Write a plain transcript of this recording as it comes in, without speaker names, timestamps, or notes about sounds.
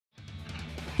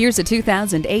Here's a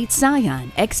 2008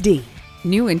 Scion XD.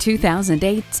 New in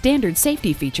 2008, standard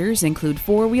safety features include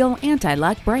four-wheel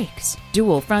anti-lock brakes,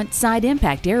 dual front side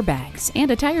impact airbags, and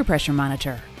a tire pressure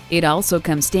monitor. It also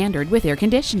comes standard with air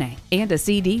conditioning and a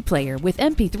CD player with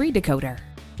MP3 decoder.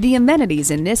 The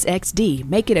amenities in this XD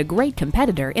make it a great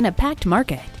competitor in a packed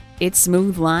market. Its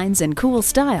smooth lines and cool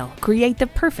style create the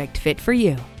perfect fit for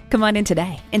you. Come on in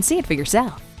today and see it for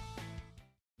yourself.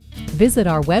 Visit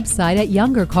our website at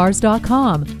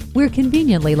youngercars.com. We're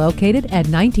conveniently located at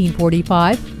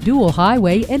 1945 Dual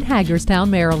Highway in Hagerstown,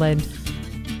 Maryland.